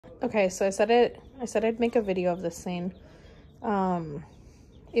Okay, so I said I'd make a video of this thing.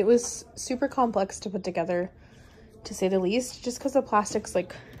 It was super complex to put together, to say the least, just because the plastic's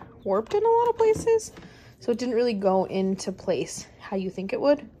like warped in a lot of places. So it didn't really go into place how you think it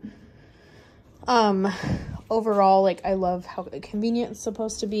would. Overall, like, I love how convenient it's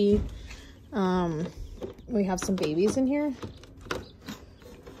supposed to be. We have some babies in here.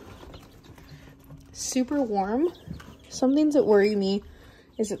 Super warm. Some things that worry me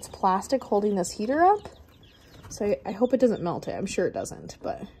is it's plastic holding this heater up. So I hope it doesn't melt it. I'm sure it doesn't,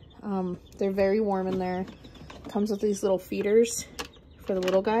 but they're very warm in there. Comes with these little feeders for the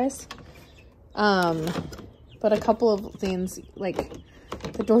little guys. But a couple of things, like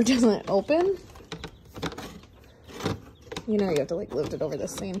the door doesn't open. You know, you have to like lift it over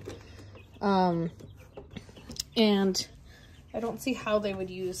this thing. And I don't see how they would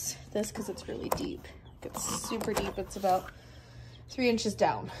use this because it's really deep. It's super deep. It's about 3 inches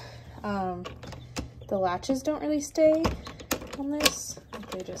down. The latches don't really stay on this.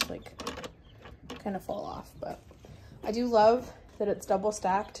 They just like kind of fall off. But I do love that it's double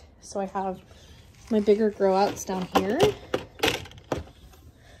stacked. So I have my bigger grow outs down here.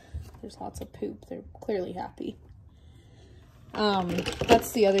 There's lots of poop. They're clearly happy.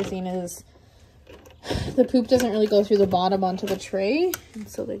 That's the other thing, is the poop doesn't really go through the bottom onto the tray, and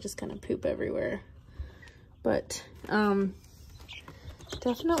so they just kind of poop everywhere. But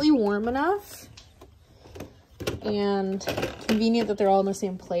definitely warm enough and convenient that they're all in the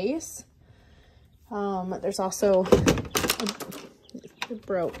same place. There's also I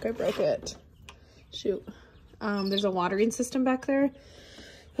broke it. Shoot. There's a watering system back there,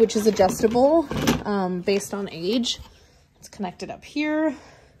 which is adjustable based on age. It's connected up here.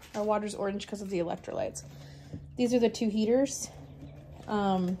 Our water's orange because of the electrolytes. These are the 2 heaters.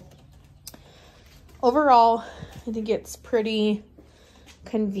 Overall, I think it's pretty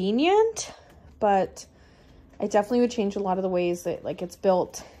convenient, but I definitely would change a lot of the ways that like it's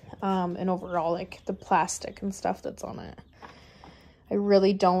built, and overall like the plastic and stuff that's on it. I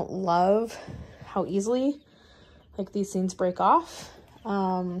really don't love how easily like these things break off.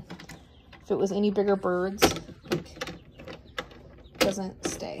 If it was any bigger birds, like, doesn't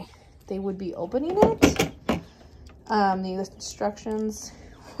stay. They would be opening it. The instructions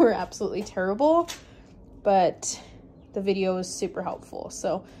were absolutely terrible, but the video was super helpful.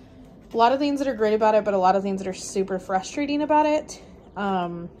 So a lot of things that are great about it, but a lot of things that are super frustrating about it.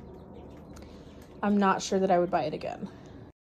 I'm not sure that I would buy it again.